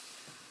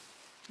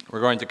We're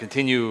going to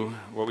continue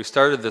what we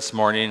started this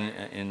morning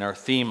in our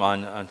theme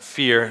on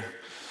fear.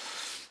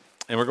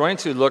 And we're going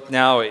to look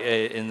now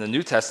in the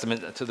New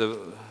Testament to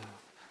the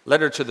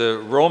letter to the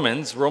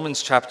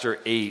Romans chapter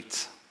 8.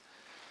 So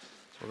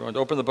we're going to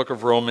open the book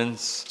of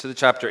Romans to the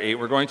chapter 8.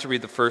 We're going to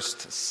read the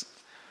first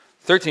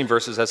 13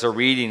 verses as a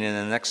reading, and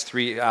the next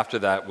three after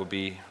that will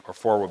be, or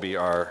four will be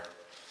our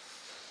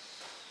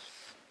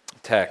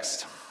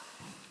text.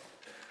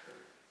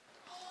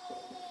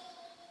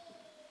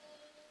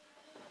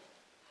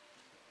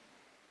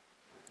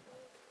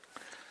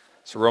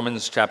 So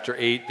Romans chapter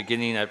 8,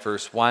 beginning at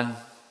verse 1.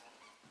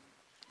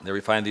 There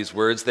we find these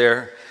words.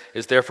 There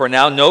is therefore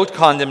now no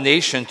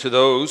condemnation to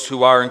those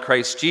who are in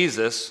Christ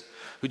Jesus,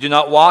 who do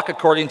not walk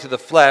according to the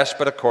flesh,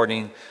 but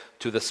according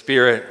to the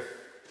Spirit.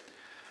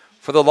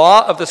 For the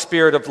law of the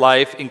Spirit of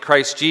life in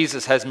Christ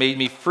Jesus has made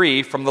me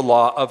free from the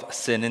law of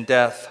sin and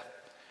death.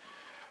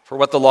 For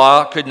what the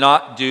law could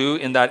not do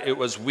in that it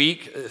was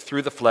weak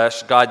through the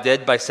flesh, God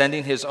did by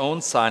sending his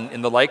own Son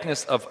in the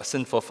likeness of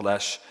sinful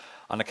flesh.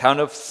 On account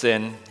of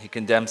sin, he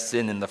condemned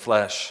sin in the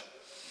flesh,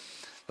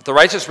 that the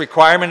righteous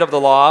requirement of the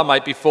law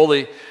might be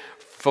fully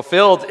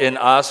fulfilled in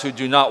us who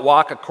do not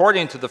walk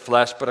according to the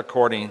flesh, but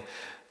according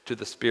to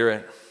the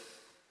Spirit.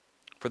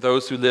 For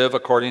those who live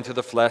according to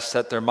the flesh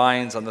set their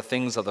minds on the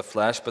things of the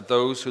flesh, but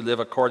those who live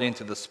according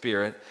to the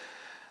Spirit,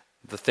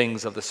 the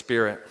things of the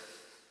Spirit.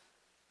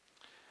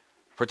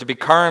 For to be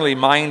carnally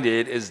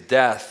minded is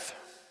death,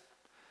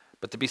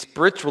 but to be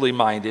spiritually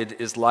minded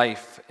is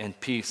life and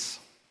peace.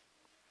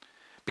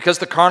 Because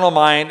the carnal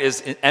mind is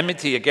in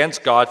enmity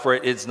against God, for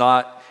it is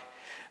not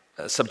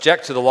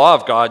subject to the law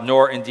of God,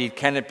 nor indeed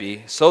can it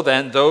be. So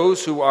then,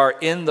 those who are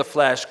in the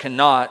flesh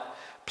cannot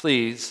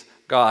please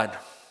God.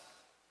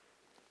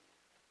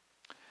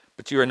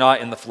 But you are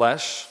not in the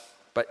flesh,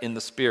 but in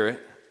the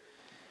Spirit,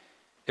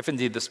 if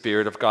indeed the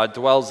Spirit of God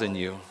dwells in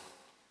you.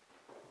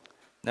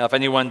 Now, if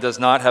anyone does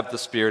not have the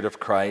Spirit of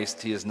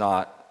Christ, he is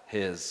not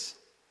his.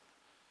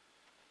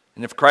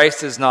 And if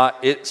Christ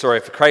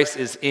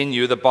is in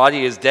you, the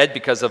body is dead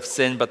because of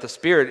sin, but the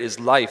Spirit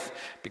is life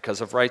because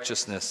of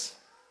righteousness.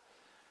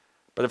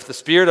 But if the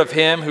Spirit of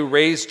him who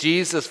raised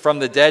Jesus from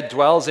the dead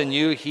dwells in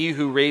you, he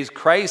who raised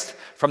Christ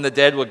from the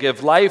dead will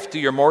give life to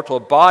your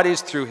mortal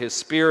bodies through his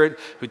Spirit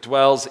who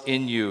dwells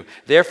in you.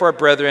 Therefore,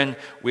 brethren,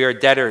 we are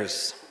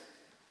debtors,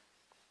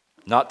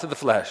 not to the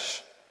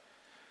flesh,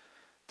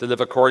 to live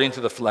according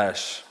to the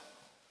flesh.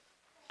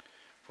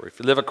 For if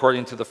you live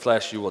according to the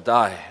flesh, you will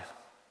die.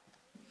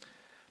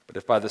 But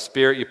if by the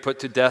Spirit you put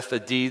to death the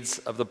deeds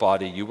of the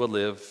body, you will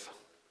live.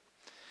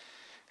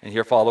 And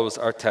here follows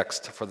our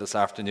text for this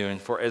afternoon.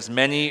 For as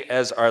many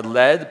as are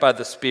led by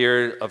the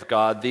Spirit of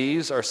God,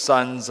 these are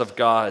sons of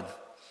God.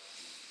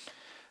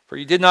 For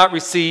you did not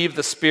receive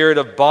the spirit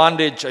of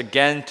bondage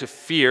again to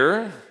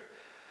fear,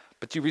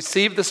 but you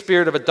received the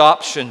Spirit of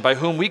adoption, by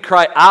whom we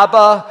cry,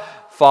 Abba,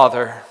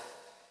 Father.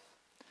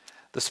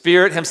 The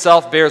Spirit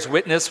himself bears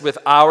witness with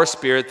our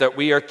spirit that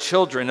we are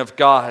children of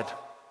God.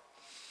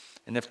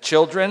 And if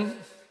children,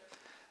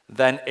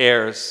 then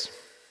heirs.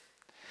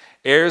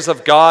 Heirs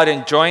of God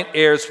and joint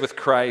heirs with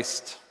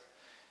Christ,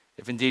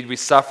 if indeed we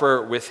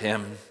suffer with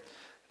him,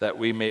 that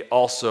we may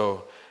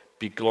also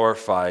be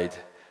glorified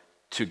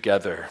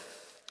together.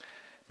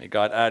 May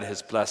God add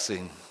his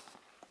blessing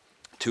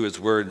to his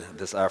word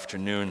this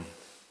afternoon.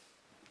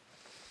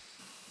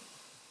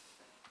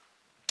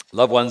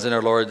 Loved ones in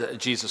our Lord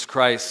Jesus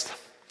Christ,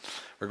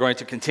 we're going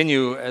to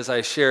continue, as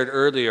I shared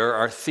earlier,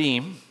 our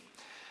theme,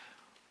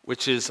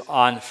 which is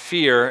on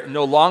fear,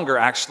 no longer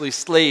actually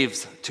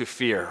slaves to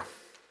fear.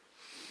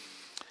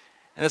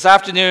 And this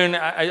afternoon,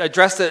 I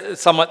addressed it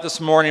somewhat this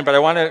morning, but I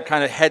want to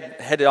kind of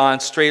head on,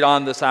 straight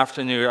on this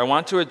afternoon. I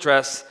want to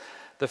address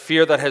the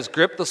fear that has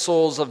gripped the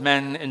souls of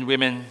men and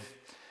women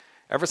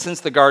ever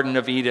since the Garden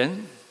of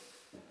Eden,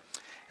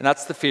 and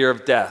that's the fear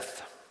of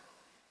death.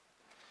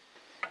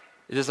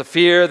 It is a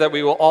fear that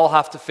we will all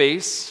have to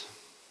face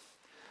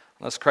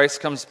unless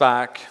Christ comes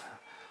back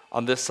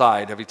on this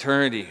side of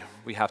eternity.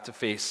 We have to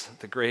face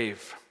the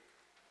grave.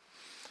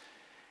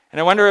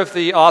 And I wonder if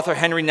the author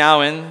Henry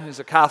Nouwen, who's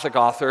a Catholic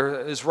author,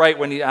 is right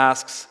when he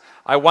asks,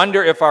 I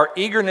wonder if our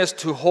eagerness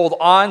to hold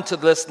on to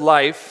this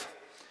life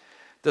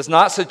does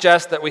not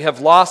suggest that we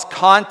have lost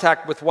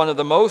contact with one of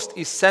the most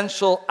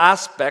essential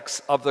aspects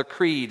of the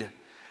creed,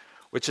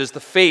 which is the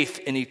faith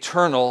in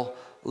eternal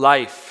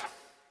life.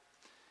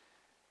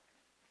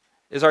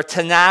 Is our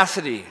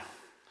tenacity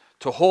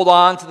to hold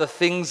on to the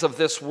things of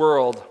this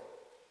world,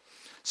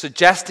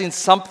 suggesting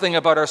something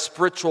about our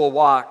spiritual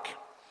walk,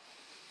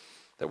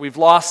 that we've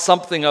lost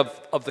something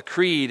of the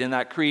creed, and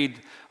that creed,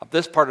 of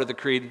this part of the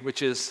creed,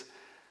 which is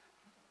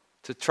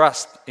to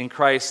trust in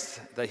Christ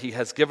that he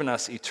has given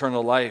us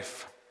eternal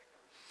life.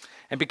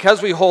 And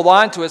because we hold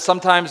on to it,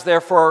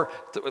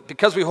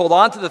 because we hold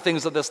on to the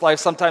things of this life,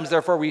 sometimes,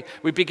 therefore,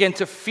 we begin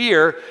to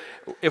fear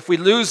if we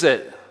lose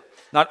it.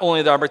 Not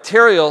only our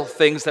material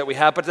things that we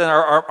have, but then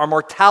our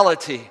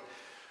mortality.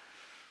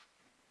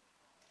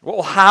 What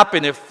will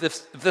happen if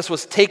this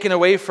was taken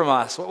away from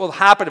us? What will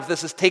happen if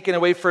this is taken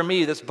away from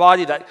me, this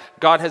body that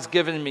God has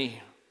given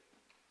me?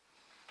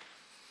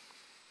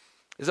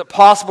 Is it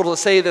possible to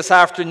say this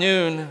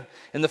afternoon,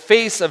 in the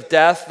face of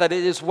death, that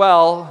it is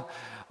well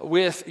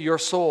with your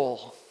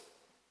soul?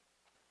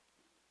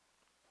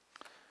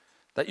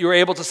 That you are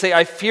able to say,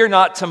 I fear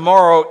not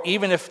tomorrow,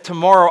 even if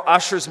tomorrow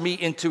ushers me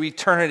into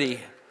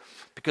eternity,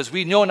 because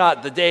we know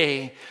not the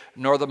day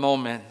nor the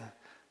moment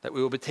that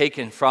we will be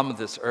taken from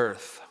this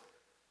earth.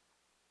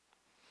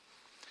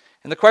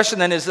 And the question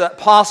then, is that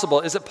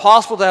possible? Is it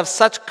possible to have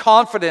such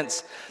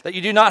confidence that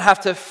you do not have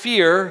to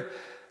fear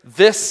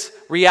this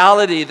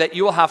reality that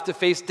you will have to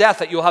face death,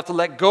 that you will have to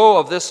let go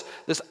of this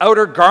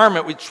outer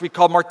garment which we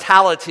call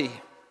mortality,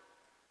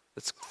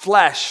 it's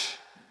flesh?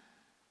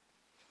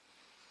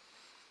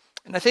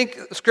 And I think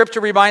Scripture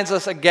reminds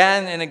us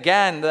again and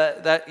again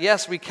that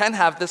yes, we can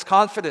have this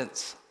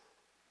confidence.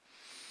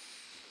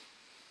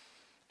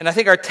 And I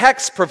think our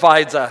text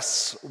provides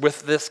us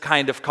with this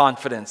kind of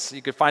confidence.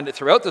 You can find it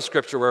throughout the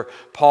Scripture where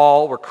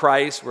Paul, where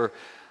Christ, where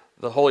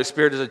the Holy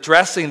Spirit is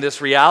addressing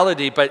this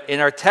reality. But in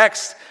our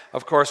text,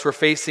 of course, we're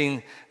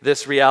facing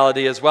this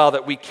reality as well,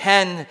 that we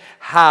can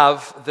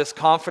have this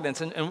confidence.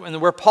 And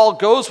where Paul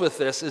goes with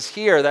this is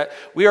here, that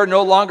we are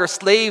no longer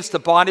slaves to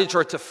bondage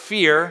or to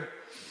fear.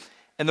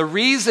 And the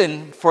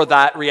reason for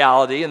that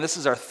reality, and this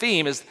is our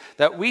theme, is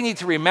that we need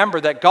to remember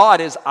that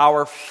God is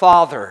our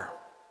Father.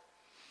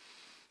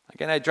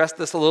 Again, I addressed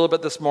this a little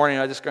bit this morning.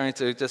 I'm just going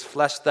to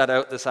flesh that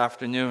out this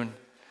afternoon.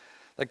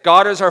 That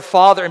God is our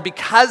Father, and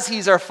because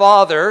He's our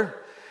Father,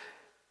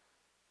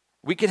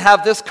 we can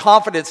have this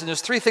confidence. And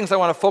there's three things I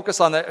want to focus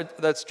on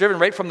that's driven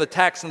right from the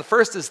text. And the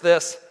first is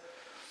this,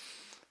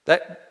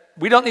 that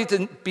we don't need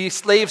to be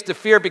slaves to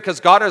fear because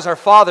God is our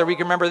Father. We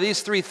can remember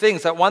these three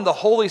things. That one, the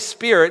Holy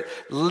Spirit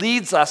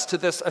leads us to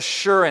this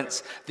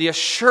assurance. The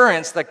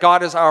assurance that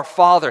God is our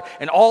Father.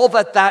 And all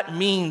that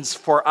means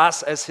for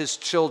us as His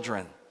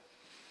children.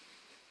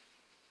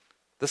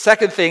 The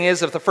second thing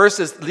is, if the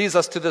first leads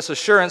us to this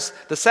assurance,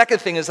 the second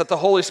thing is that the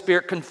Holy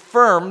Spirit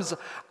confirms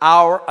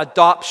our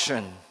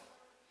adoption.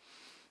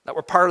 That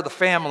we're part of the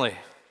family.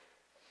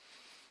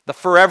 The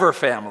forever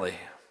family.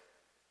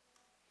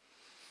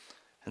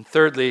 And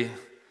thirdly,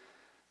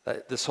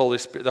 that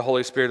the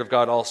Holy Spirit of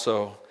God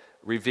also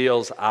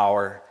reveals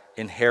our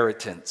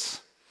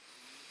inheritance.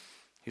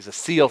 He's a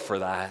seal for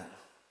that,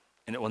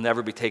 and it will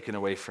never be taken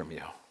away from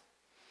you.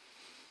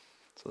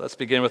 So let's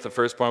begin with the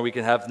first point. We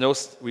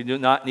do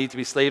not need to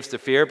be slaves to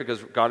fear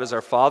because God is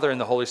our Father,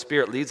 and the Holy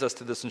Spirit leads us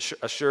to this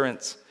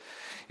assurance.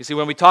 You see,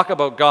 when we talk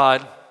about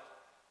God,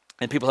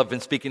 and people have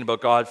been speaking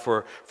about God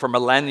for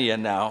millennia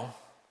now,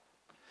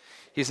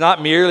 He's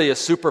not merely a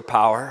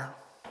superpower,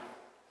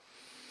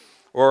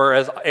 or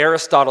as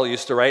Aristotle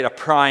used to write, a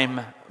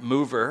prime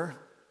mover.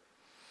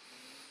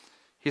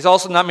 He's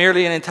also not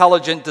merely an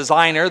intelligent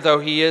designer, though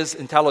He is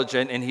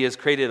intelligent and He has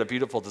created a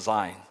beautiful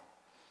design.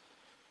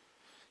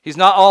 He's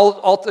not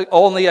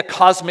only a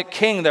cosmic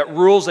king that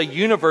rules a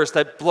universe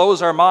that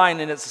blows our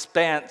mind in its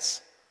expanse.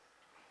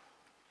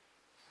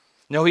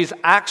 No, He's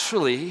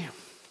actually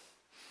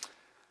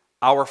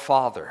our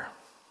Father.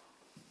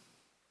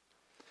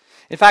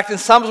 In fact, in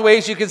some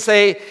ways you could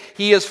say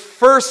He is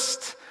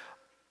first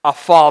a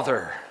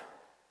Father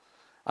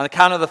on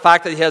account of the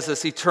fact that He has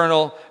this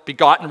eternal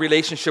begotten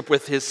relationship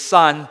with His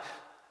Son,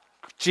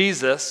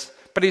 Jesus,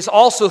 but He's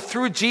also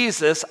through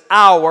Jesus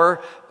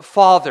our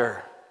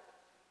Father.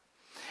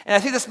 And I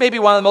think this may be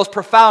one of the most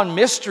profound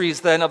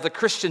mysteries then of the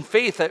Christian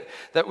faith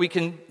that we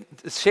can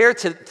share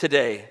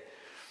today.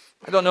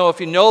 I don't know if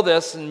you know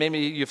this, and maybe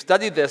you've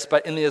studied this,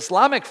 but in the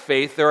Islamic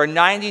faith, there are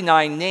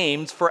 99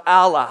 names for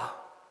Allah.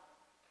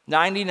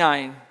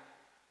 99.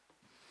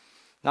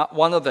 Not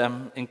one of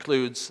them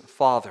includes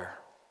Father.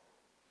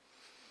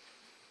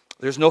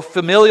 There's no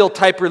familial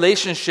type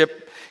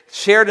relationship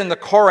shared in the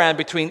Quran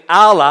between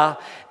Allah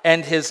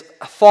and His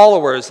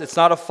followers. It's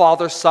not a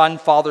father-son,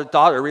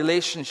 father-daughter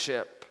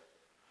relationship.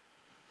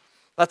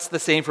 That's the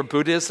same for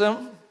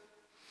Buddhism.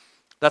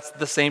 That's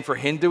the same for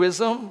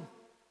Hinduism.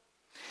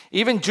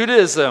 Even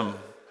Judaism,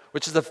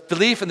 which is a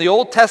belief in the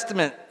Old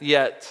Testament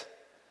yet,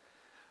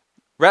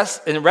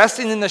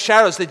 resting in the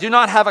shadows, they do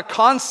not have a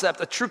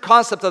true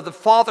concept of the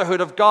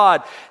fatherhood of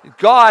God.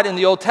 God in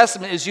the Old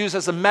Testament is used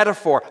as a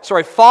metaphor.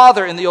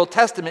 Father in the Old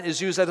Testament is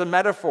used as a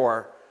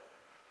metaphor.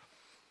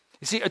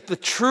 You see, the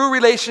true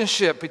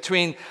relationship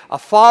between a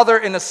father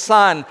and a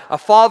son, a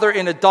father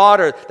and a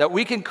daughter, that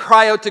we can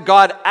cry out to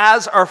God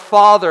as our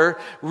Father,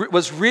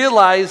 was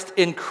realized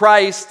in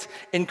Christ's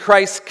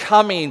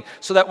coming,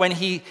 so that when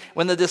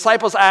the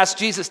disciples asked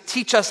Jesus,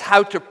 teach us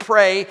how to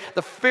pray,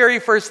 the very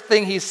first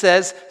thing He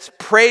says is,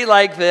 pray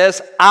like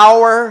this,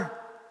 our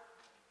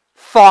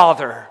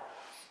Father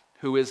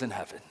who is in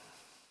heaven.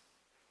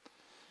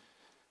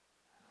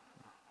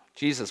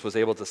 Jesus was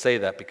able to say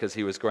that because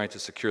He was going to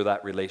secure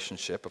that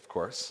relationship, of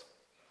course.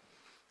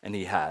 And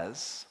He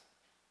has.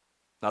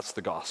 That's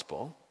the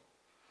gospel.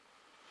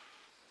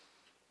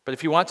 But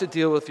if you want to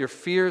deal with your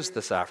fears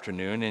this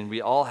afternoon, and we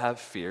all have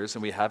fears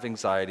and we have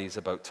anxieties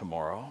about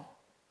tomorrow,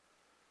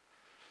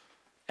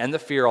 and the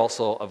fear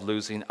also of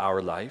losing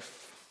our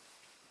life,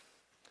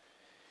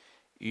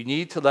 you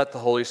need to let the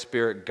Holy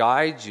Spirit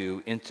guide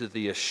you into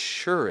the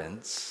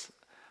assurance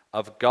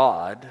of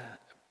God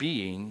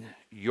being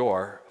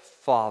your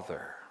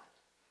Father.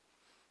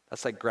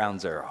 That's like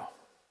ground zero.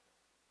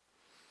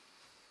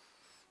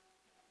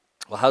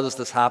 Well, how does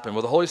this happen?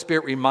 Well, the Holy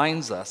Spirit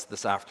reminds us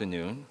this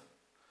afternoon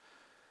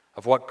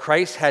of what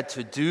Christ had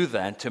to do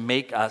then to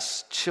make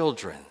us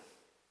children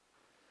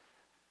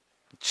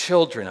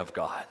of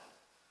God.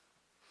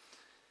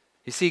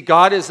 You see,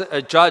 God is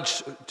a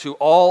judge to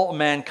all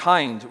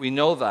mankind. We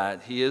know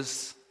that. He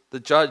is the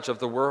judge of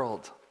the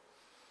world.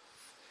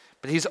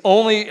 But he's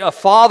only a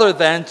father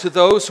then to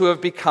those who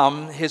have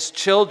become his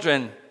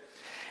children.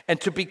 And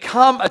to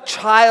become a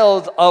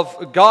child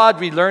of God,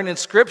 we learn in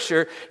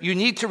Scripture, you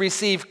need to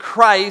receive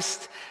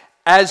Christ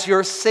as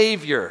your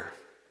Savior.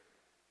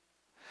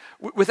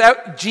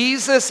 Without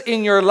Jesus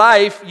in your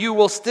life, you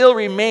will still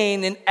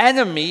remain an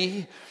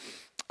enemy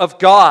of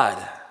God,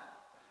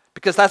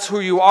 because that's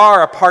who you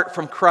are apart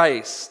from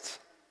Christ.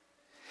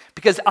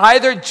 Because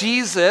either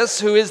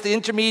Jesus, who is the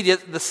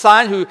intermediate, the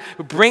Son who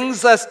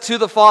brings us to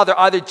the Father,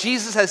 either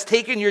Jesus has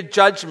taken your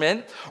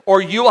judgment,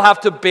 or you will have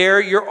to bear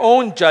your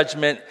own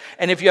judgment.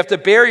 And if you have to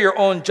bear your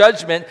own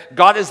judgment,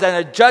 God is then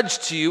a judge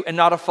to you and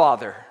not a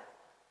father.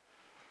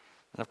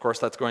 And of course,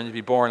 that's going to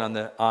be born on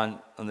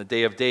the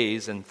day of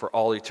days and for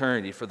all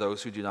eternity for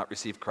those who do not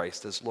receive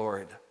Christ as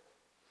Lord.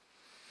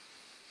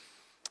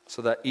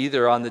 So that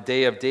either on the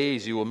day of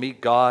days you will meet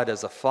God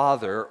as a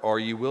father, or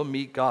you will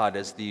meet God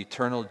as the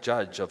eternal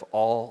judge of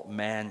all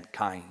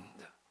mankind.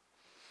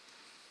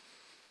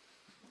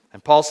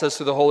 And Paul says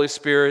through the Holy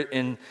Spirit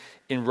in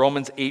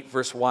Romans 8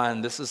 verse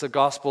 1, this is a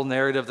gospel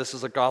narrative, this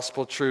is a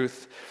gospel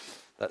truth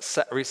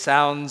that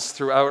resounds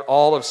throughout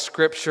all of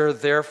Scripture.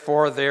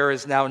 Therefore, there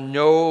is now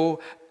no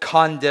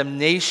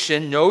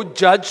condemnation, no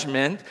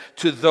judgment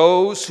to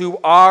those who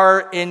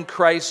are in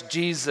Christ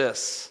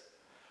Jesus.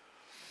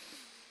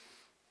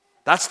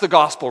 That's the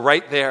gospel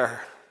right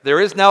there.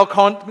 There is now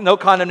no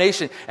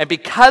condemnation. And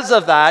because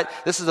of that,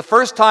 this is the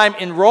first time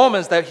in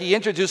Romans that he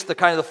introduced the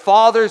kind of the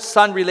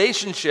father-son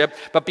relationship.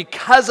 But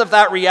because of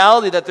that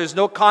reality that there's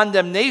no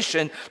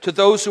condemnation to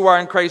those who are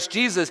in Christ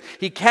Jesus,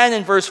 he can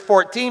in verse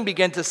 14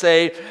 begin to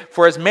say,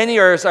 for as many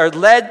as are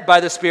led by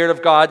the Spirit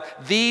of God,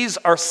 these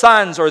are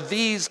sons, or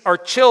these are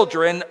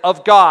children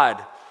of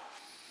God.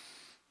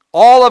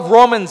 All of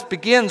Romans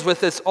begins with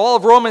this. All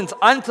of Romans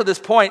unto this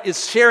point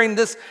is sharing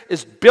this,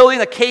 is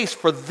building a case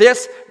for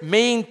this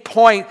main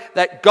point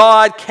that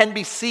God can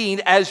be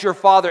seen as your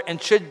Father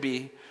and should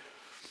be.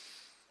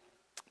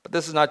 But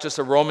this is not just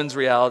a Romans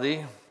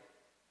reality.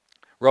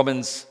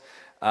 Galatians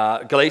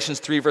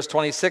 3 verse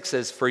 26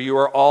 says, for you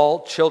are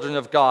all children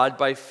of God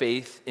by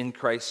faith in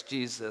Christ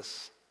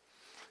Jesus.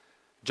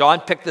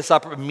 John picked this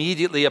up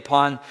immediately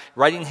upon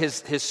writing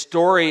his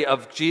story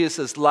of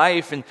Jesus'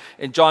 life. And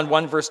in John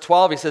 1 verse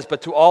 12, he says,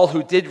 but to all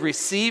who did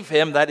receive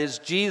him, that is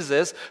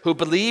Jesus, who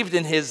believed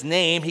in his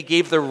name, he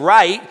gave the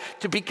right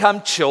to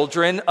become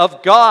children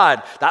of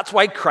God. That's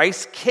why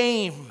Christ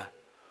came.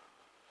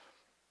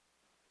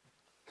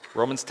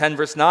 Romans 10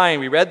 verse 9,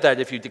 we read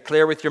that if you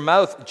declare with your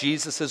mouth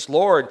Jesus is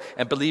Lord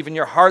and believe in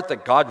your heart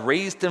that God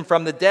raised him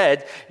from the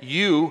dead,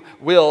 you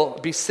will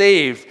be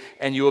saved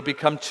and you will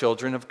become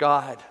children of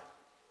God.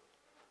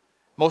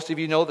 Most of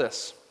you know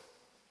this.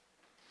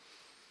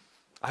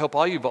 I hope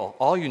all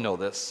you know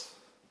this.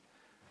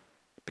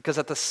 Because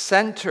at the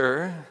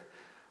center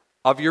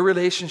of your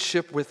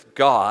relationship with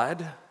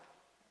God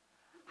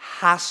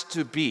has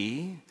to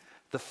be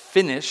the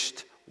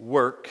finished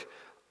work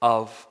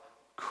of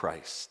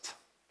Christ.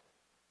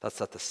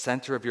 That's at the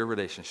center of your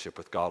relationship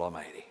with God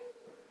Almighty.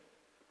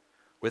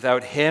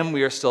 Without him,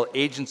 we are still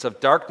agents of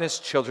darkness,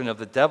 children of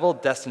the devil,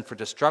 destined for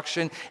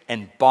destruction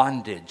and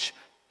bondage,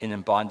 and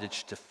in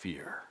bondage to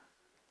fear.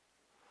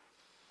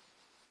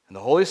 And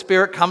the Holy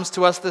Spirit comes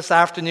to us this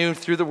afternoon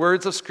through the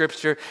words of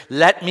Scripture.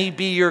 Let me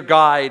be your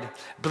guide.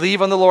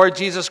 Believe on the Lord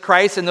Jesus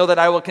Christ and know that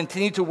I will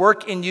continue to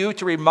work in you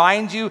to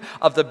remind you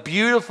of the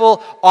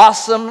beautiful,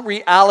 awesome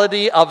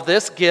reality of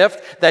this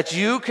gift that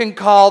you can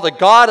call the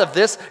God of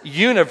this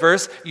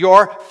universe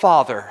your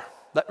Father.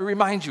 Let me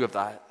remind you of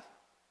that.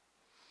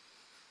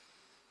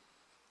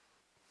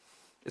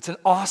 It's an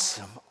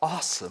awesome,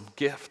 awesome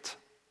gift.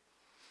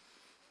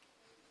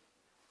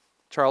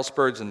 Charles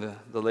Spurgeon,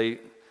 the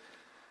late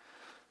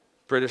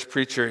British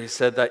preacher, he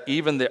said that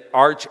even the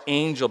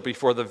archangel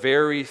before the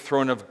very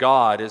throne of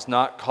God is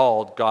not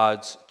called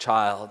God's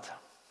child.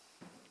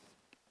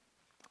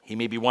 He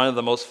may be one of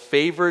the most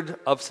favored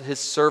of his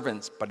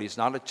servants, but he's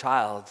not a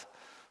child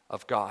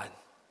of God.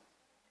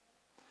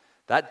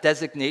 That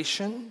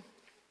designation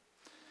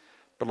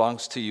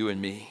belongs to you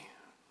and me.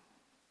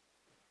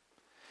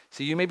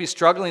 See, you may be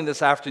struggling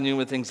this afternoon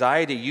with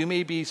anxiety. You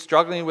may be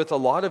struggling with a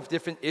lot of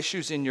different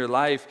issues in your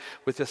life,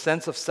 with a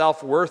sense of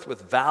self-worth,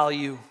 with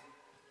value.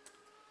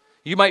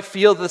 You might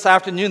feel this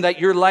afternoon that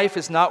your life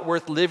is not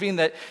worth living,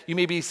 that you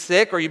may be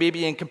sick or you may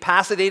be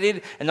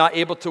incapacitated and not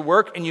able to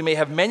work, and you may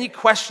have many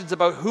questions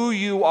about who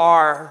you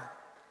are.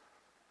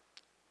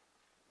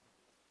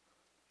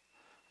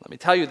 Let me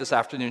tell you this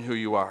afternoon who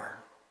you are,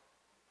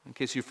 in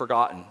case you've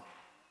forgotten.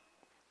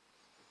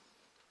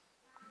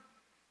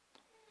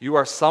 You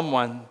are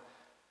someone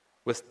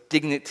with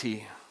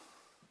dignity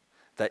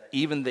that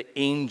even the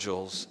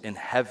angels in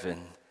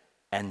heaven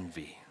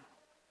envy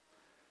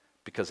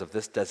because of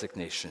this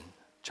designation,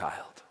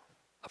 child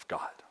of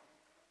God.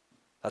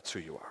 That's who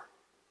you are.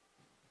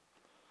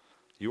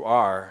 You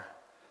are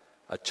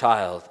a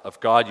child of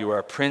God. You are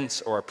a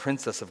prince or a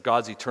princess of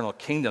God's eternal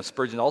kingdom.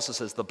 Spurgeon also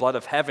says the blood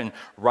of heaven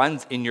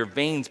runs in your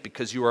veins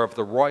because you are of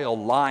the royal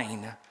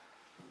line.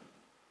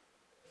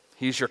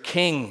 He is your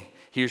king,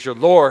 he is your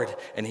Lord,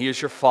 and he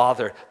is your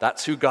Father.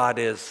 That's who God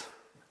is.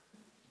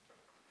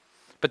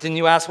 But then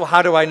you ask, well,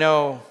 how do I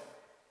know?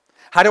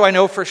 How do I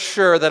know for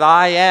sure that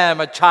I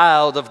am a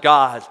child of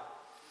God?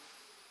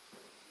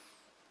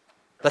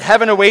 That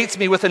heaven awaits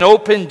me with an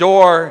open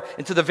door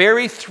into the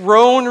very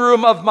throne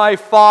room of my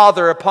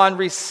Father upon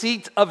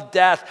receipt of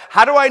death.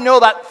 How do I know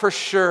that for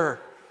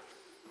sure?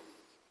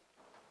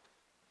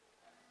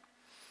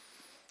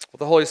 Well,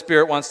 the Holy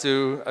Spirit wants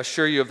to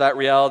assure you of that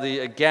reality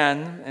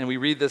again, and we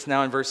read this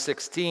now in verse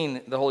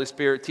 16. The Holy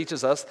Spirit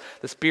teaches us,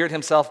 the Spirit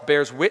himself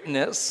bears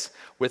witness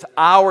with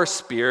our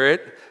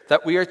spirit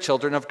that we are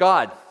children of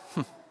God.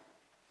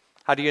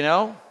 How do you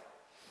know?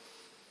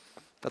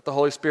 Let the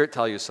Holy Spirit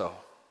tell you so.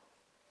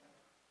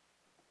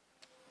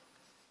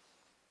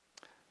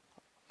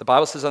 The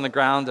Bible says on the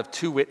ground of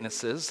two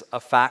witnesses, a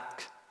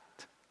fact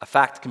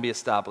can be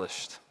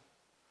established.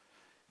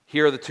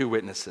 Here are the two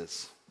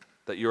witnesses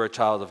that you're a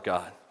child of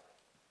God.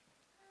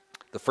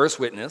 The first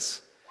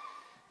witness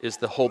is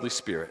the Holy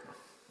Spirit.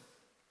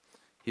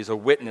 He's a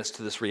witness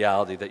to this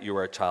reality that you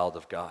are a child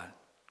of God.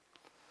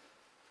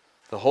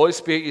 The Holy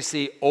Spirit, you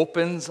see,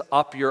 opens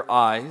up your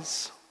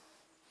eyes.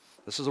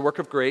 This is a work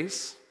of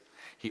grace.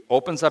 He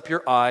opens up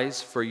your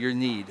eyes for your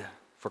need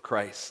for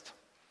Christ.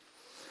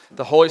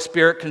 The Holy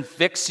Spirit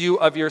convicts you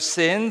of your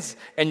sins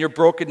and your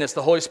brokenness.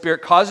 The Holy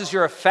Spirit causes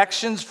your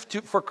affections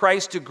for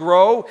Christ to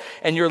grow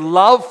and your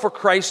love for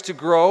Christ to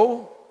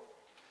grow.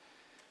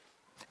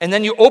 And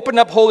then you open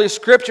up Holy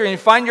Scripture and you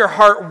find your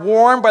heart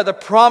warmed by the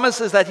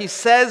promises that he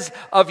says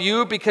of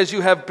you because you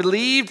have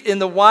believed in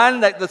the one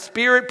that the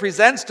Spirit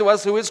presents to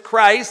us who is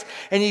Christ.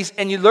 And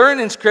you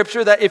learn in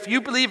Scripture that if you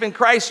believe in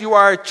Christ, you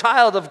are a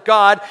child of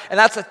God. And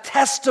that's a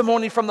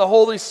testimony from the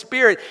Holy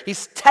Spirit.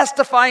 He's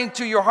testifying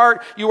to your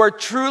heart. You are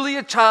truly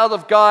a child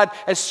of God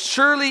as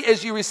surely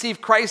as you receive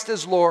Christ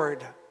as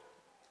Lord.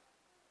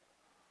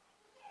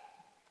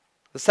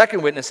 The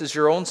second witness is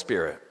your own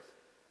spirit.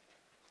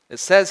 It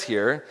says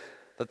here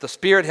that the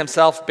Spirit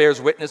himself bears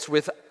witness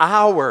with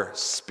our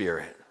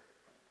spirit.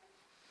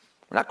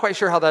 We're not quite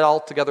sure how that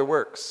altogether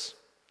works.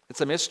 It's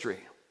a mystery.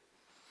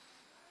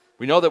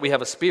 We know that we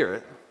have a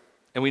Spirit,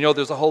 and we know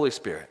there's a Holy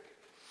Spirit.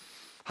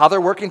 How they're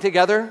working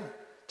together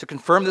to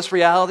confirm this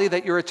reality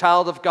that you're a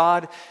child of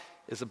God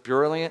is a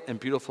brilliant and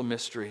beautiful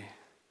mystery.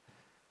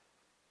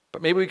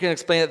 But maybe we can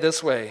explain it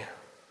this way.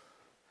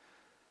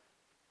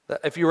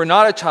 That if you were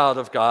not a child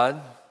of God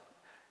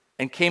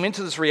and came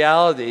into this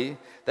reality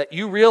that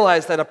you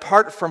realize that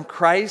apart from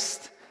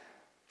Christ,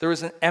 there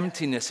is an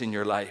emptiness in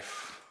your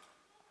life,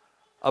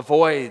 a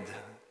void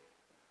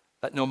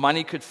that no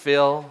money could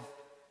fill,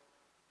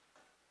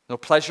 no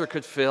pleasure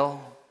could fill,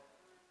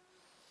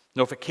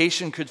 no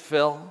vacation could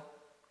fill,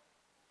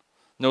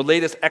 no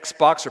latest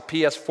Xbox or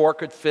PS4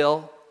 could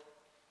fill,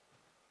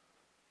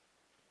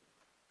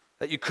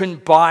 that you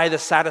couldn't buy the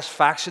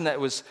satisfaction that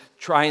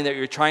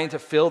you're trying to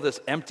fill this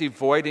empty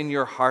void in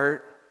your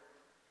heart.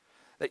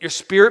 That your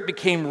spirit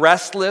became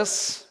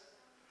restless.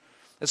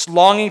 This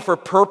longing for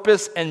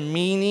purpose and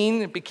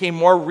meaning became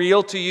more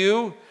real to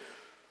you.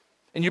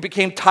 And you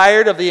became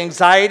tired of the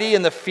anxiety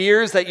and the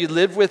fears that you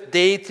live with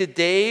day to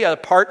day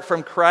apart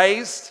from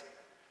Christ.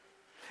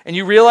 And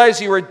you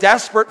realized you were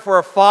desperate for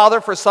a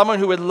father, for someone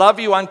who would love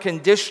you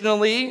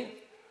unconditionally.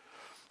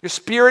 Your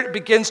spirit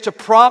begins to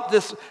prompt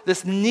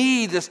this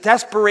need, this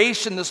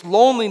desperation, this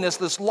loneliness,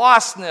 this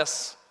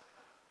lostness.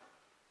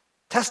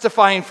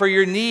 Testifying for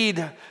your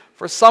need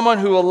for someone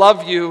who will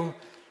love you,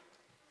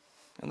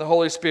 and the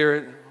Holy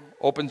Spirit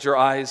opens your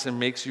eyes and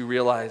makes you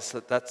realize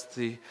that that's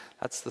the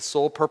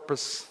sole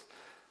purpose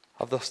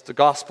of the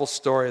gospel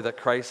story, that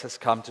Christ has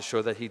come to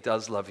show that he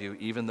does love you,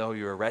 even though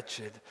you are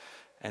wretched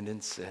and in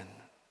sin.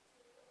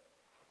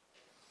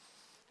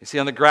 You see,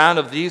 on the ground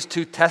of these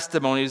two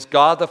testimonies,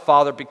 God the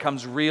Father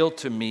becomes real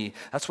to me.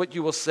 That's what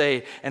you will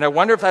say. And I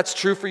wonder if that's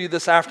true for you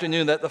this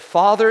afternoon, that the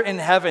Father in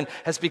heaven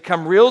has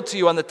become real to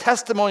you on the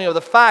testimony of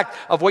the fact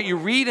of what you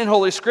read in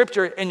Holy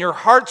Scripture and your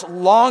heart's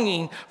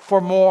longing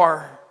for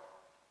more.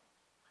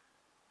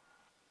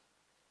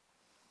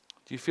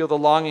 Do you feel the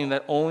longing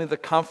that only the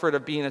comfort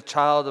of being a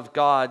child of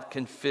God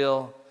can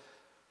fill?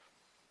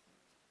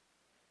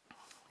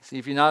 See,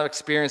 if you've not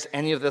experienced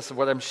any of this, of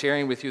what I'm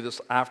sharing with you this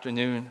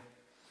afternoon,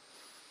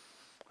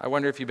 I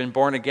wonder if you've been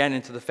born again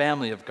into the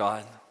family of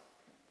God.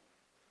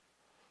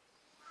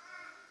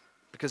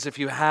 Because if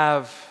you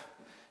have,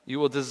 you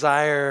will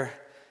desire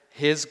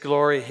his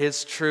glory,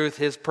 his truth,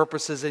 his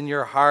purposes in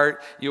your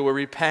heart. You will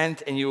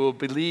repent and you will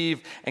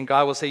believe, and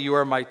God will say, you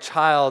are my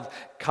child.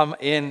 Come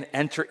in,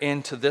 enter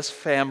into this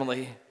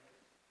family.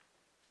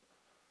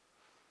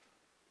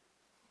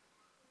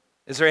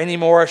 Is there any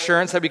more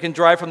assurance that we can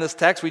derive from this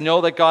text? We know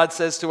that God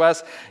says to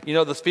us,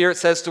 the Spirit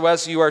says to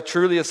us, you are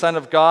truly a son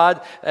of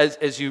God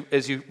as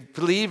you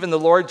believe in the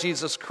Lord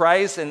Jesus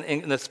Christ,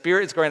 and the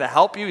Spirit is going to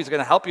help you. He's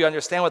going to help you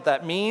understand what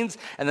that means,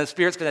 and the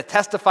Spirit's going to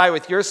testify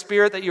with your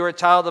spirit that you are a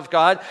child of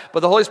God. But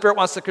the Holy Spirit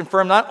wants to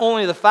confirm not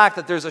only the fact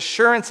that there's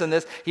assurance in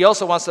this, He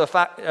also wants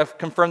to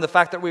confirm the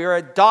fact that we are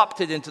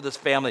adopted into this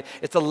family.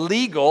 It's a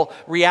legal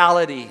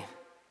reality.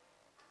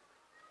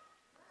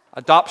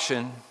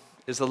 Adoption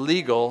is a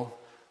legal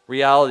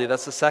reality.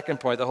 That's the second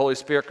point. The Holy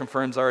Spirit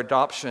confirms our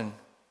adoption.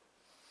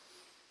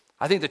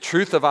 I think the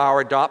truth of our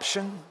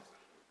adoption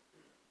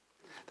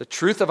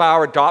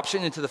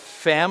into the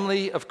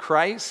family of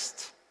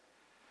Christ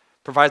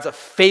provides a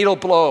fatal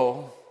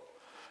blow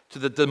to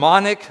the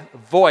demonic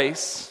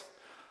voice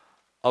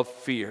of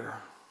fear.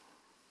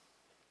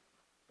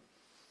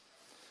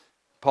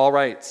 Paul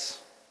writes,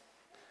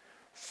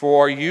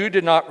 "For you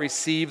did not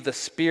receive the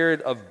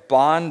spirit of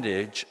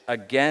bondage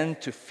again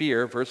to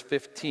fear," verse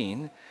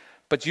 15,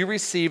 "but you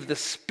received the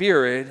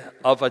spirit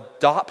of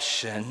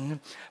adoption,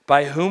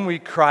 by whom we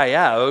cry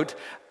out,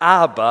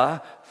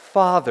 Abba,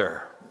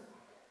 Father."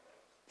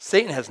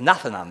 Satan has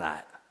nothing on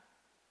that.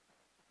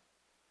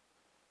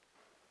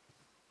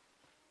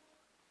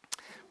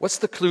 What's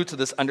the clue to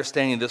this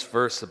understanding this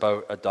verse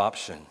about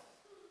adoption?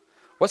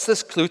 What's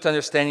this clue to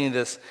understanding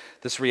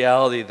this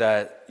reality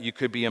that you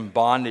could be in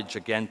bondage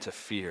again to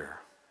fear?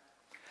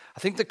 I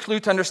think the clue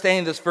to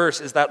understanding this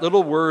verse is that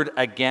little word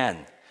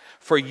 "again."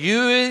 For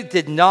you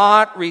did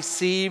not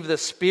receive the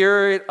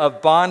spirit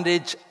of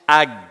bondage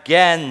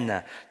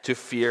again to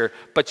fear,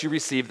 but you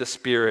received the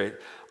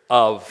spirit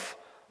of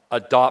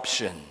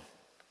adoption.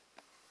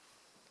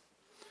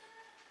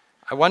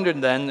 I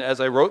wondered then,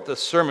 as I wrote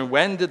this sermon,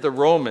 when did the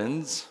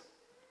Romans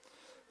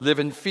live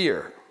in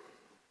fear?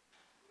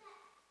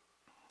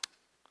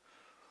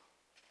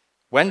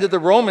 When did the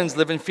Romans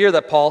live in fear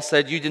that Paul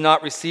said, you did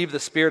not receive the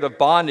spirit of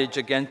bondage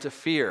again to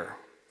fear?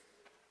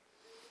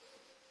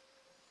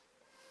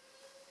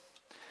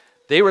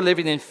 They were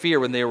living in fear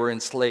when they were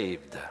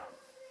enslaved.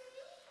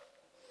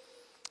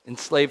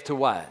 Enslaved to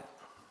what?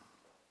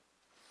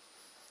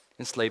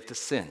 Enslaved to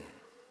sin.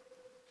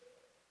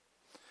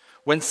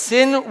 When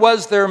sin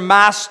was their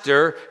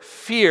master,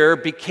 fear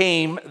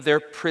became their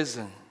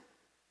prison.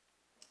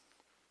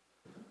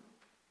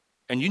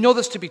 And you know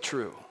this to be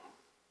true.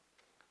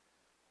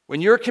 When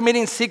you're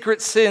committing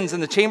secret sins in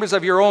the chambers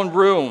of your own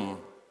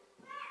room,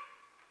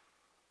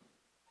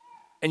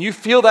 and you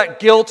feel that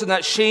guilt and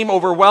that shame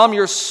overwhelm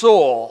your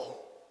soul,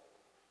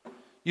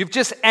 you've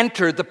just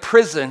entered the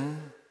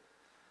prison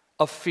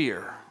of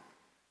fear.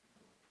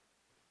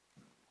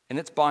 And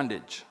it's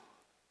bondage.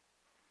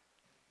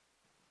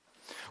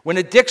 When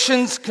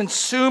addictions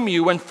consume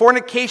you, when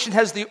fornication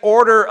has the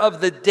order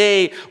of the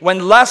day,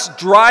 when lust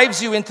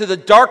drives you into the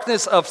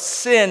darkness of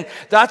sin,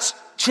 that's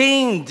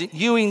chaining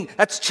you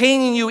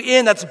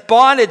in, that's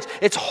bondage.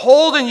 It's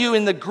holding you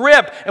in the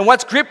grip. And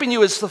what's gripping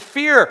you is the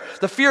fear.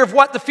 The fear of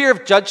what? The fear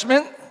of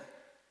judgment.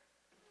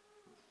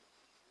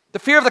 The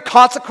fear of the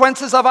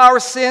consequences of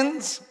our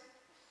sins.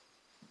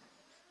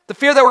 The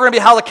fear that we're going to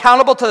be held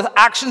accountable to the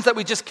actions that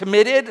we just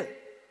committed.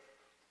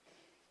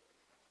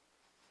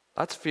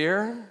 That's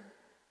fear.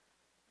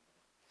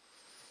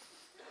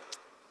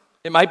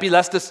 It might be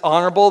less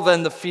dishonorable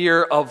than the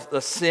fear of the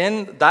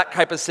sin. That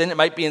type of sin, it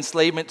might be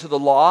enslavement to the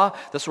law.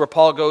 That's where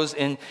Paul goes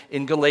in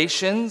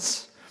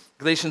Galatians.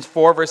 Galatians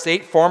 4, verse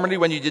 8, "Formerly,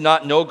 when you did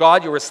not know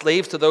God, you were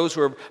slaves to those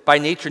who are by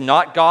nature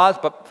not gods,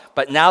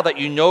 but now that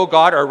you know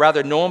God, or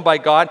rather known by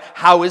God,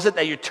 how is it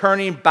that you're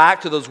turning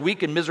back to those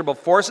weak and miserable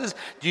forces?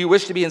 Do you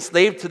wish to be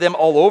enslaved to them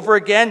all over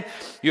again?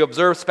 You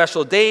observe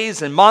special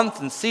days and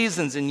months and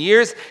seasons and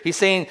years." He's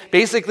saying,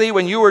 basically,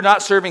 when you were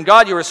not serving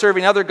God, you were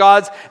serving other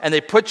gods, and they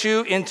put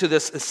you into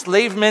this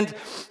enslavement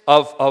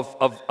of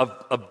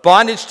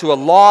bondage to a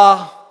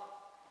law.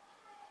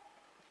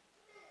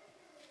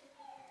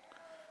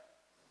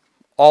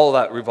 All of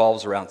that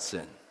revolves around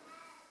sin.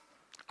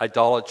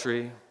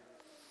 Idolatry,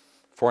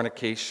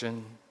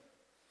 fornication,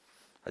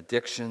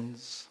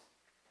 addictions.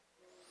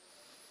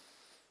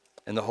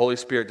 And the Holy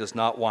Spirit does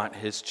not want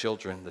His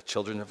children, the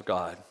children of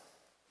God,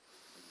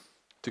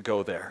 to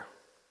go there,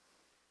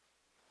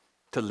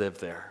 to live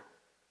there,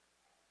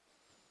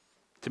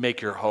 to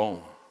make your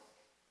home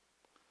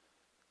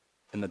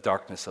in the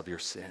darkness of your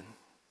sin.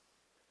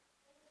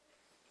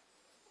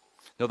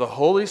 No, the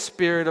Holy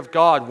Spirit of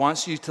God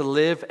wants you to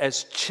live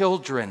as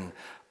children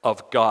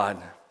of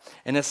God.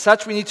 And as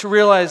such, we need to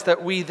realize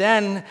that we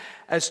then,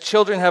 as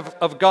children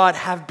of God,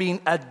 have been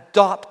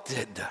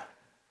adopted.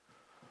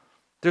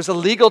 There's a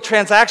legal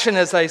transaction,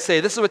 as I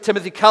say. This is what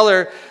Timothy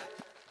Keller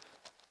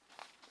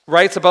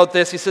writes about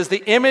this. He says,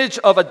 the image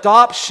of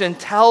adoption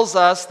tells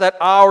us that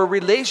our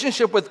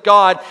relationship with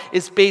God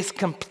is based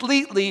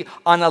completely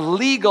on a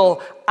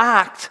legal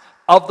act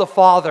of the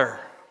Father.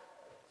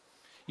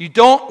 You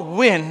don't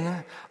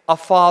win a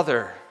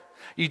father.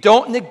 You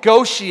don't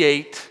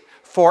negotiate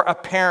for a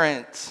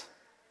parent.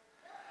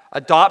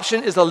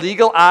 Adoption is a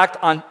legal act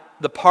on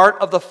the part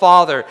of the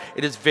father.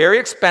 It is very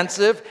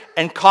expensive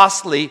and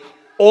costly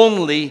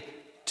only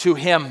to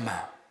him.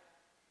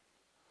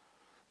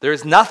 There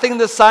is nothing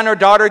the son or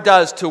daughter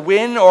does to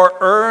win or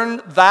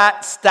earn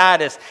that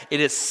status. It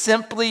is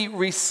simply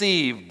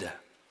received.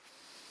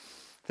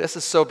 This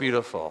is so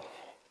beautiful.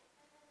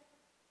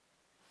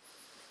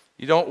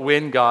 You don't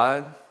win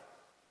God.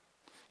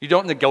 You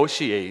don't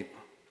negotiate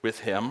with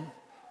him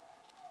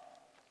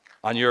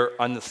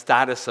on the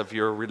status of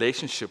your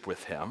relationship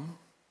with him.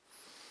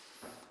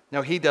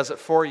 No, he does it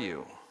for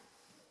you.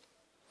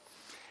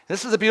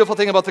 This is the beautiful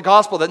thing about the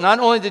gospel, that not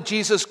only did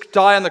Jesus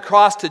die on the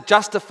cross to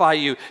justify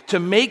you, to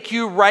make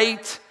you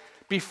right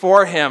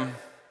before him.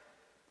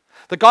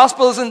 The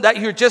gospel isn't that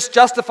you're just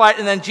justified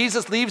and then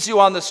Jesus leaves you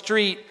on the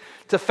street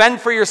to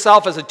fend for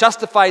yourself as a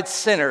justified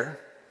sinner.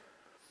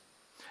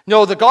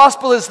 No, the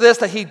gospel is this,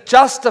 that he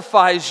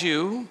justifies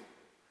you,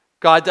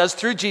 God does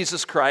through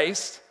Jesus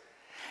Christ,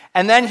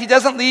 and then he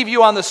doesn't leave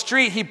you on the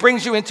street, he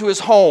brings you into his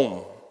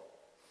home.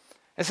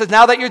 And says,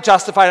 now that you're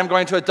justified, I'm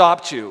going to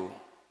adopt you.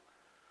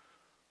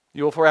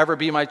 You will forever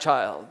be my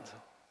child.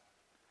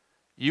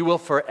 You will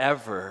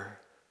forever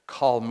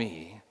call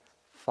me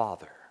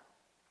Father.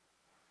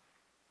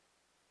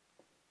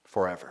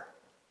 Forever.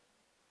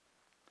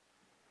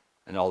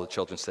 And all the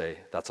children say,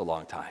 that's a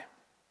long time.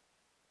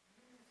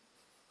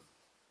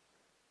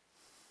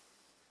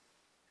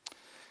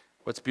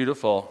 What's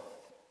beautiful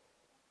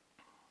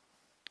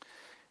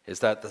is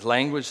that the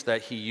language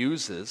that he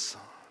uses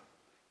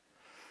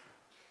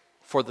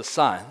for the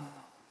Son,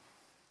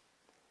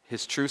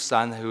 his true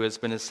Son, who has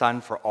been his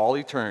Son for all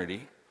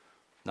eternity,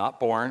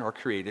 not born or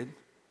created,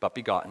 but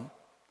begotten,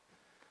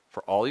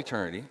 for all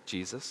eternity,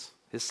 Jesus,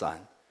 his Son,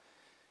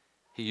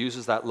 he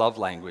uses that love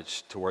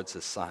language towards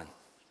his Son,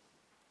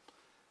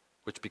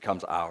 which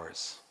becomes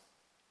ours.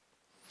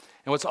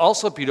 And what's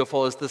also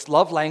beautiful is this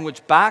love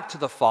language back to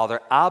the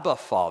Father, Abba,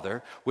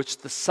 Father, which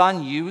the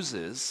Son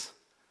uses,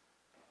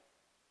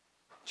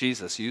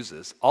 Jesus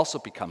uses, also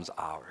becomes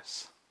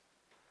ours.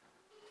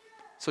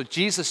 So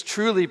Jesus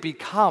truly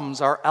becomes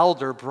our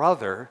elder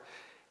brother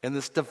in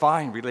this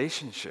divine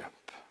relationship.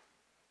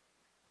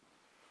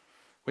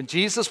 When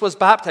Jesus was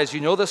baptized, you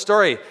know the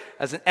story,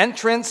 as an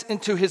entrance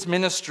into his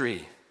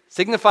ministry,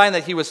 signifying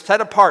that he was set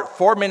apart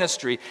for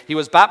ministry, he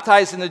was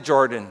baptized in the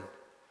Jordan.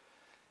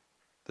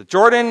 The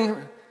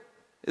Jordan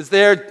is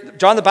there,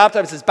 John the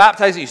Baptist is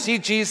baptized, you see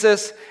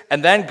Jesus,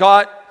 and then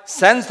God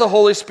sends the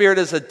Holy Spirit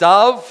as a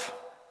dove,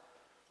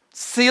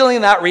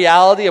 sealing that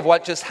reality of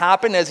what just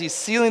happened. As he's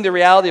sealing the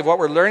reality of what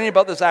we're learning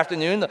about this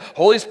afternoon, the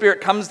Holy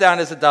Spirit comes down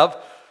as a dove,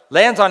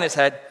 lands on his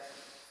head,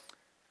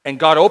 and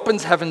God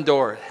opens heaven's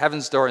door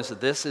and says,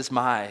 this is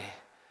my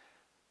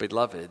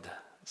beloved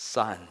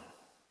Son,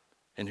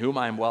 in whom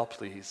I am well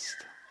pleased.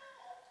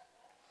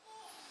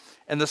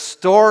 And the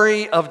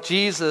story of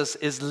Jesus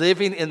is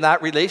living in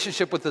that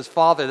relationship with his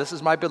Father. This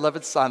is my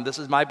beloved Son, this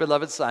is my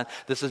beloved Son,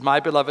 this is my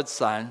beloved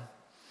Son.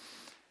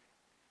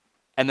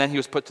 And then he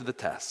was put to the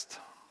test.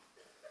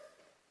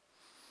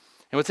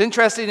 And what's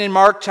interesting in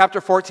Mark chapter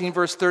 14,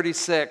 verse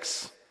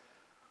 36,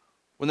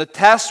 when the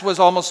test was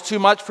almost too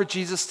much for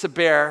Jesus to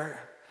bear,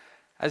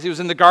 as he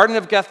was in the Garden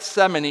of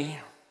Gethsemane,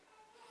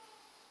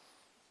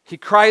 he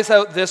cries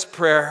out this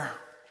prayer,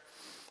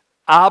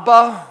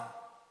 Abba,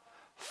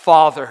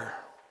 Father,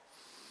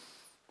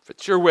 if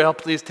it's your will,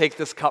 please take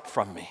this cup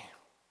from me.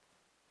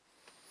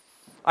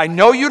 I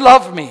know you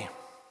love me.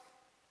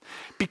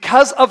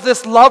 Because of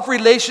this love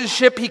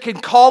relationship, he can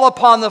call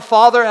upon the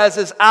Father as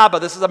his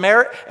Abba. This is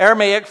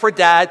Aramaic for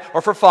dad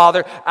or for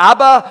father.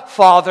 Abba,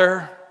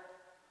 Father,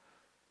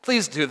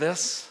 please do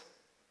this.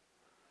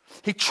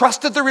 He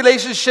trusted the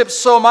relationship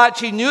so much.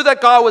 He knew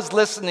that God was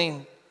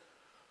listening.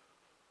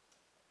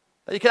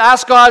 That he could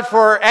ask God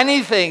for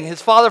anything,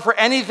 his Father for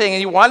anything, and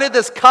he wanted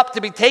this cup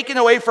to be taken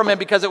away from him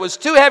because it was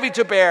too heavy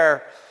to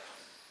bear.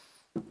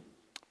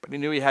 But he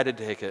knew he had to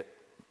take it.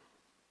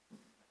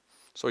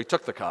 So he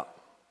took the cup.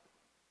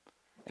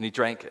 And he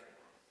drank it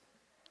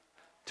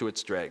to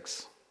its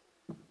dregs.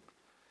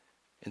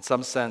 In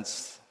some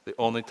sense, the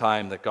only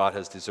time that God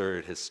has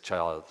deserted his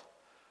child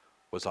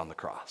was on the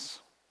cross.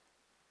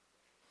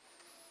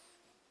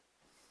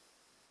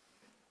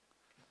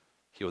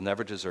 He will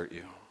never desert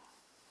you,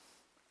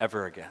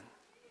 ever again,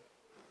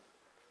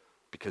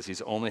 because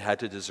he's only had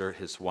to desert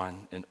his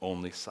one and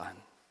only Son,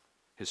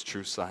 his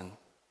true Son,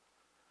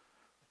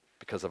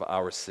 because of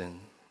our sin.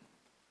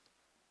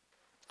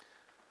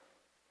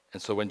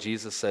 And so when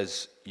Jesus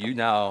says, you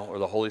now, or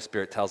the Holy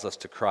Spirit tells us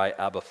to cry,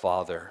 Abba,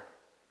 Father,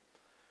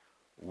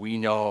 we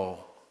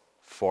know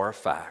for a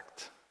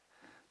fact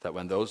that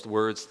when those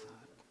words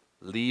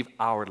leave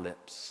our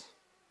lips,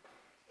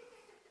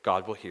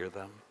 God will hear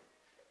them.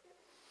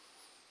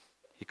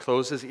 He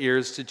closed his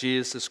ears to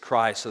Jesus'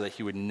 cry so that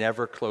he would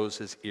never close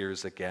his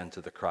ears again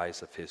to the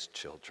cries of his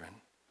children.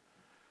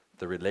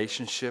 The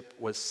relationship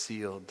was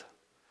sealed,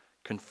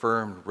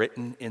 confirmed,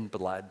 written in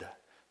blood.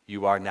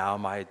 You are now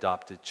my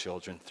adopted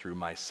children through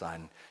my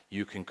Son.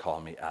 You can call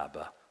me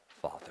Abba,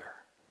 Father.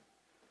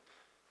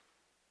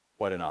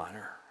 What an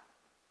honor.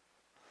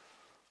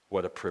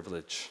 What a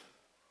privilege.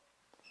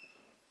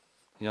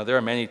 You know, there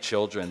are many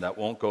children that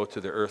won't go to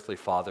their earthly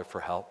father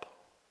for help.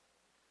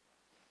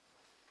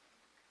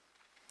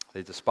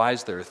 They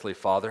despise their earthly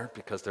father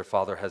because their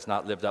father has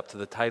not lived up to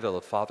the title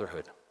of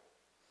fatherhood.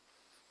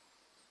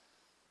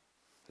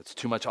 It's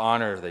too much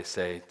honor, they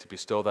say, to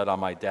bestow that on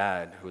my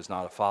dad, who is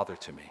not a father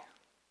to me.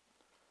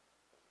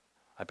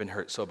 I've been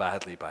hurt so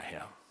badly by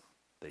him,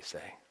 they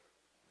say.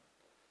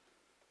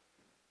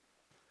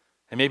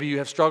 And maybe you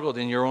have struggled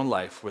in your own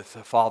life with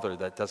a father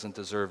that doesn't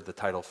deserve the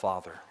title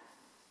father.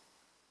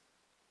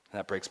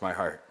 That breaks my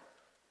heart.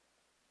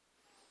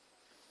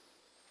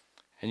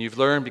 And you've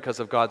learned because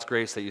of God's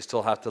grace that you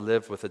still have to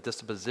live with a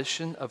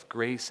disposition of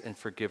grace and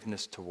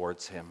forgiveness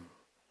towards him.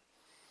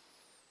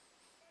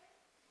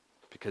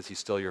 Because he's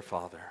still your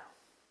father.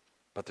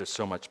 But there's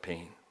so much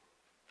pain.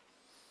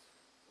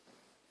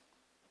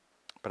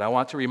 But I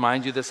want to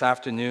remind you this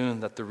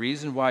afternoon that the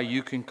reason why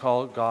you can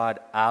call God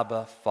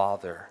Abba,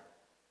 Father,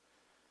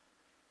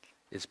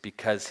 is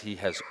because he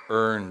has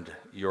earned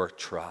your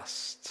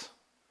trust.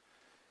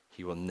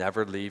 He will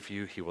never leave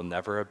you. He will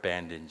never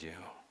abandon you.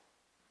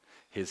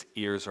 His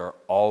ears are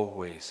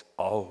always,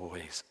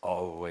 always,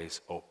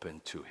 always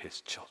open to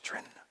his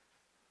children.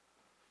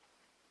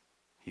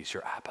 He's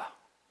your Abba.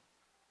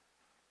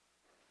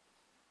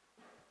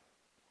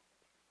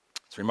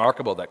 It's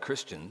remarkable that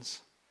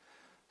Christians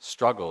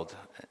struggled,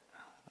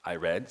 I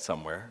read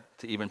somewhere,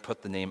 to even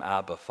put the name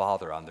Abba,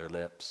 Father, on their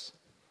lips.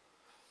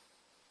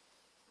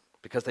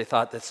 Because they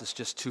thought this is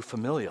just too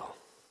familial.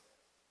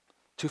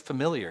 Too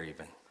familiar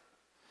even.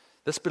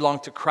 This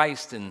belonged to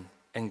Christ and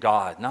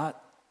God,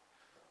 not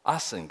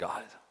us and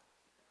God.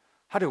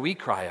 How do we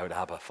cry out,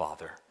 Abba,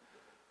 Father?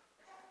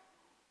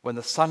 When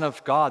the Son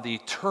of God, the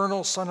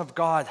eternal Son of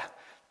God,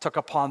 took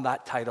upon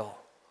that title.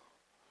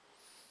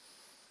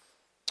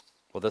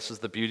 Well, this is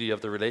the beauty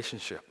of the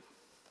relationship.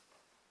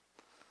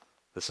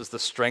 This is the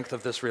strength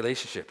of this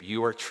relationship.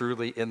 You are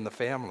truly in the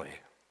family.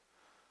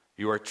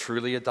 You are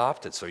truly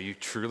adopted, so you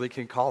truly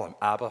can call him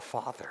Abba,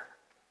 Father.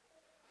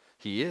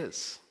 He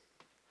is.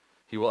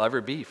 He will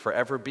ever be,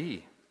 forever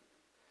be.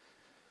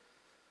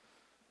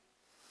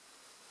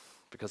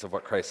 Because of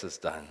what Christ has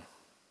done.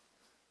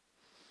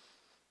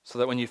 So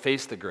that when you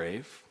face the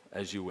grave,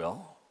 as you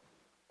will,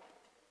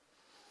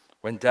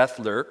 when death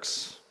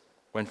lurks,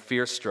 when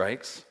fear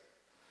strikes,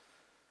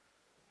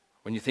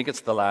 when you think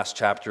it's the last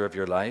chapter of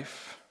your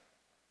life,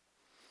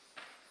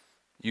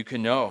 you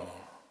can know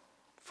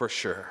for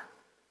sure,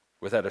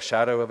 without a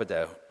shadow of a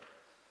doubt,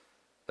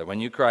 that when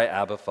you cry,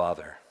 Abba,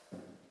 Father,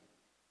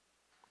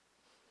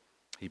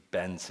 he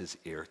bends his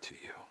ear to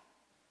you.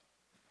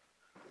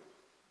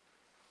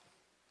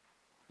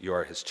 You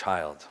are his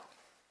child.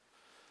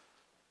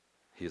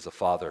 He is a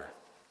father.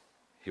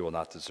 He will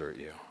not desert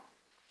you.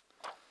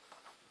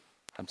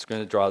 I'm just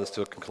going to draw this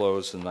to a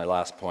close in my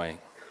last point.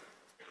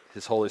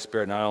 His Holy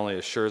Spirit not only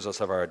assures us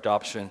of our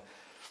adoption,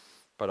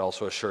 but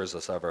also assures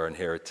us of our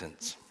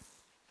inheritance.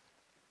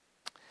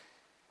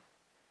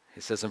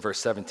 He says in verse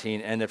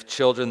 17, and if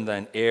children,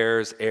 then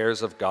heirs,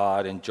 heirs of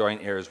God, and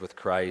joint heirs with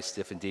Christ,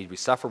 if indeed we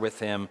suffer with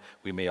him,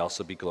 we may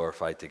also be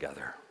glorified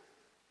together.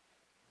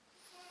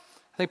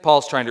 I think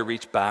Paul's trying to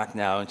reach back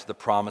now into the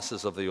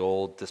promises of the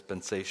old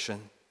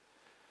dispensation,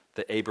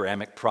 the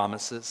Abrahamic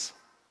promises.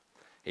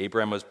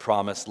 Abraham was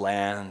promised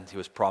land. He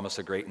was promised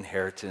a great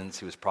inheritance.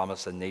 He was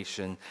promised a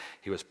nation.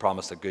 He was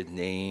promised a good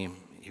name.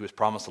 He was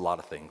promised a lot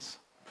of things.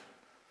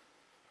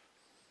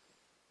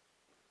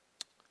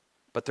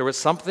 But there was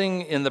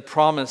something in the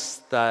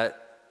promise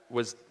that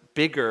was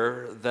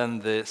bigger than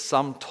the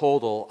sum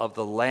total of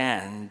the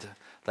land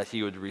that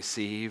he would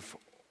receive,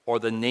 or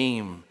the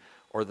name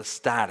or the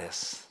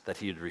status that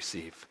he would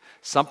receive.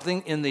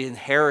 Something in the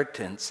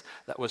inheritance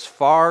that was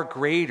far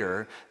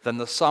greater than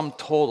the sum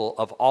total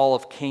of all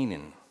of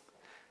Canaan,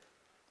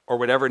 or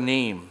whatever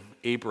name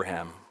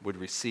Abraham would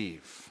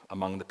receive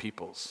among the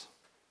peoples.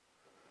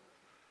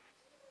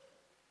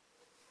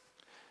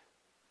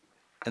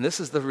 And this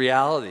is the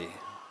reality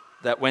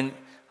that when,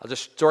 I'll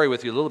just story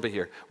with you a little bit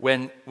here.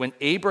 When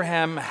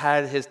Abraham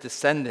had his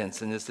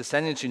descendants, and his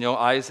descendants, you know,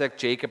 Isaac,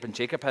 Jacob, and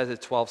Jacob had his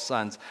 12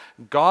 sons,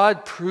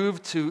 God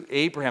proved to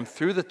Abraham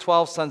through the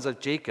 12 sons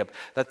of Jacob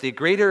that the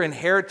greater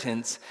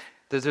inheritance,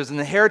 there's an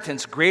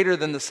inheritance greater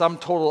than the sum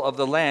total of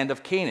the land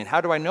of Canaan.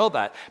 How do I know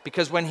that?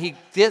 Because when he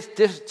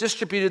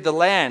distributed the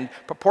land,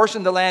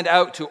 proportioned the land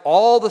out to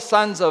all the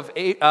sons of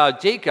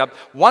Jacob,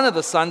 one of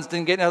the sons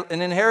didn't get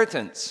an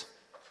inheritance.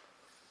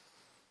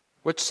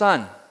 Which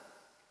son?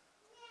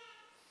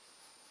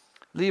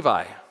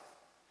 Levi.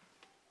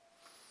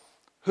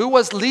 Who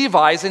was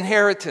Levi's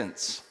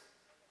inheritance?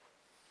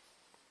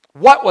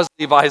 What was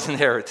Levi's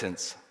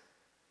inheritance?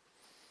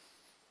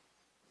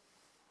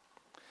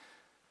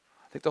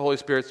 I think the Holy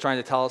Spirit's trying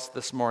to tell us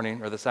this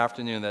morning or this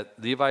afternoon that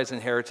Levi's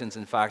inheritance,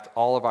 in fact,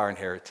 all of our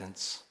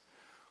inheritance,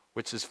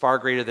 which is far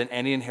greater than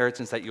any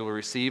inheritance that you will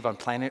receive on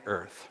planet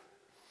Earth,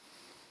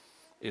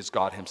 is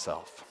God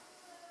himself.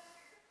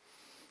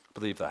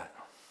 Believe that.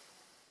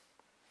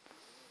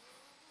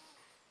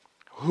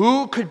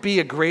 Who could be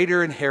a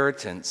greater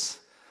inheritance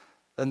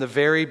than the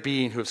very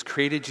being who has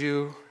created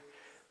you,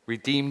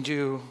 redeemed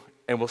you,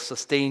 and will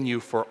sustain you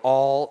for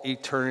all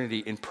eternity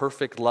in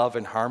perfect love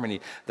and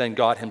harmony than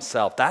God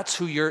himself. That's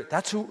who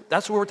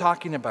we're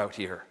talking about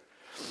here.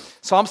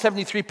 Psalm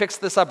 73 picks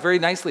this up very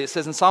nicely. It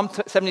says in Psalm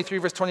 73,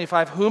 verse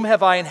 25, "Whom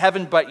have I in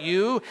heaven but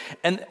you?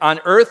 And on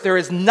earth there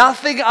is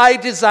nothing I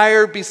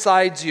desire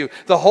besides you."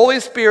 The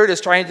Holy Spirit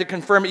is trying to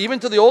confirm, even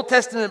to the Old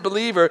Testament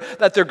believer,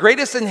 that their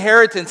greatest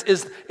inheritance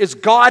is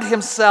God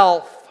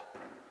himself.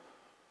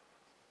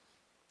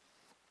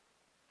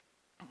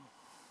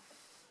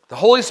 The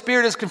Holy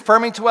Spirit is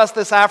confirming to us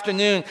this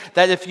afternoon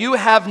that if you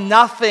have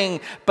nothing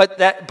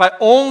but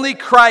only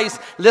Christ,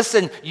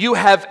 listen, you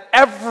have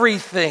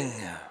everything.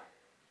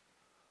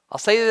 I'll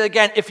say that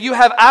again. If you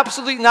have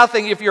absolutely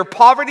nothing, if you're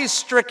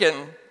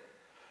poverty-stricken,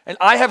 and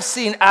I have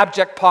seen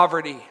abject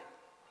poverty,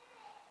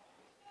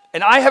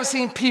 and I have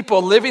seen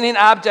people living in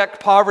abject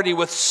poverty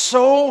with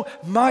so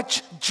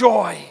much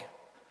joy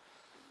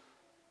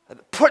that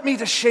it put me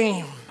to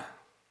shame.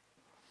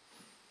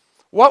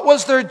 What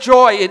was their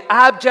joy in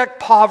abject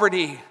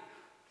poverty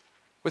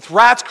with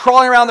rats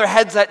crawling around their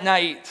heads at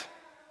night?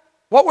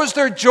 What was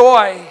their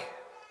joy?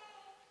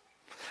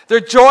 Their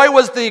joy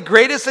was the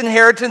greatest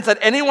inheritance that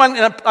anyone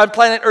on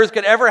planet Earth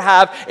could ever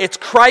have. It's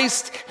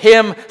Christ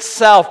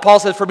himself. Paul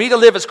says, "For me to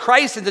live is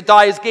Christ and to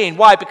die is gain."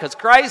 Why? Because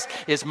Christ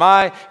is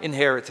my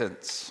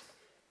inheritance.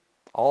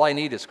 All I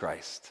need is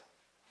Christ.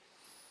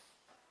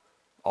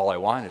 All I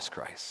want is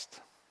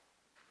Christ.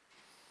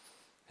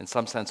 In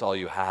some sense, all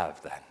you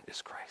have then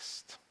is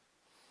Christ.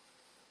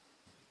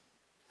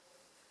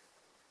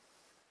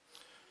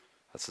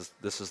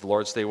 This is the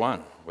Lord's Day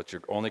 1. What's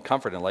your only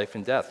comfort in life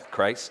and death?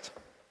 Christ.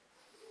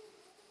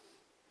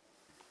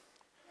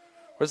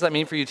 What does that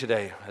mean for you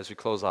today as we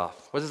close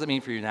off? What does it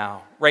mean for you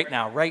now? Right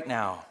now, right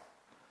now.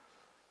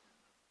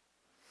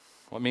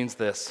 Well, it means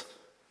this.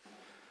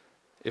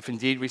 If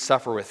indeed we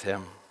suffer with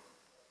him,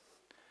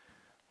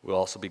 we'll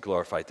also be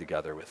glorified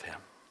together with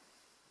him.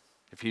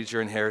 If he's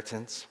your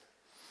inheritance,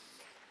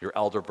 your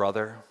elder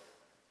brother,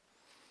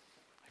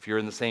 if you're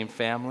in the same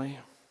family,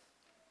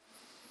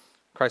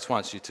 Christ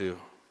wants you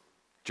to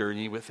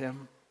journey with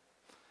him.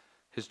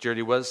 His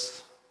journey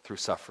was through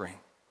suffering.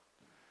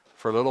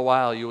 For a little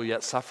while, you will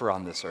yet suffer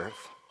on this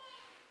earth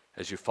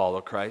as you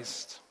follow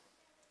Christ.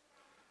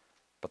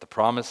 But the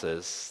promise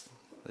is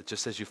that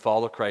just as you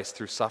follow Christ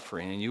through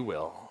suffering, and you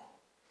will,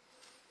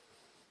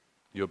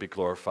 you'll be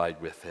glorified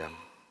with him.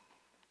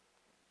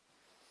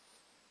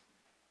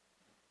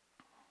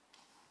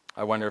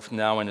 I wonder if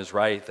now one is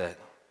right that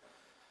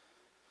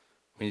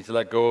we need to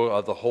let go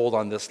of the hold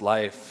on this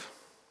life.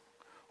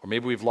 Or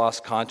maybe we've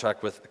lost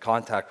contact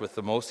with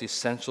the most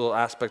essential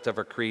aspect of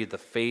our creed, the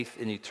faith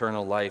in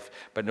eternal life.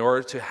 But in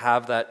order to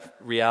have that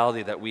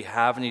reality that we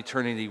have an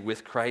eternity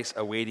with Christ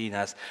awaiting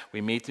us,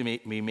 we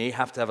may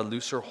have to have a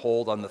looser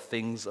hold on the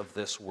things of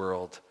this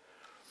world,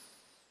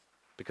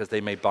 because they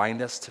may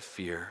bind us to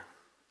fear.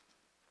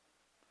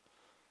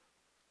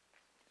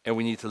 And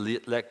we need to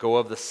let go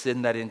of the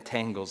sin that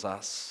entangles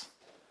us,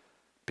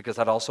 because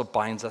that also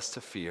binds us to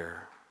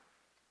fear.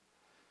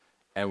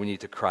 And we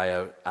need to cry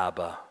out,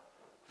 "Abba,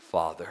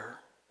 Father,"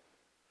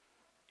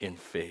 in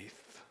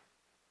faith.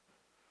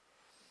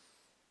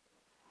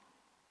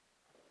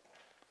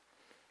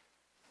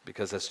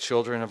 Because as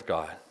children of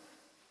God,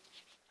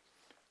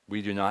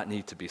 we do not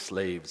need to be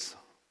slaves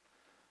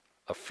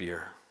of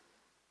fear,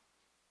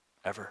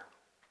 ever.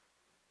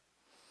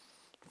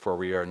 For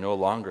we are no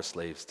longer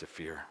slaves to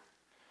fear.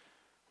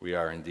 We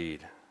are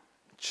indeed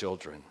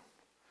children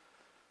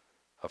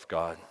of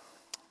God.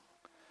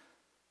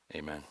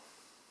 Amen.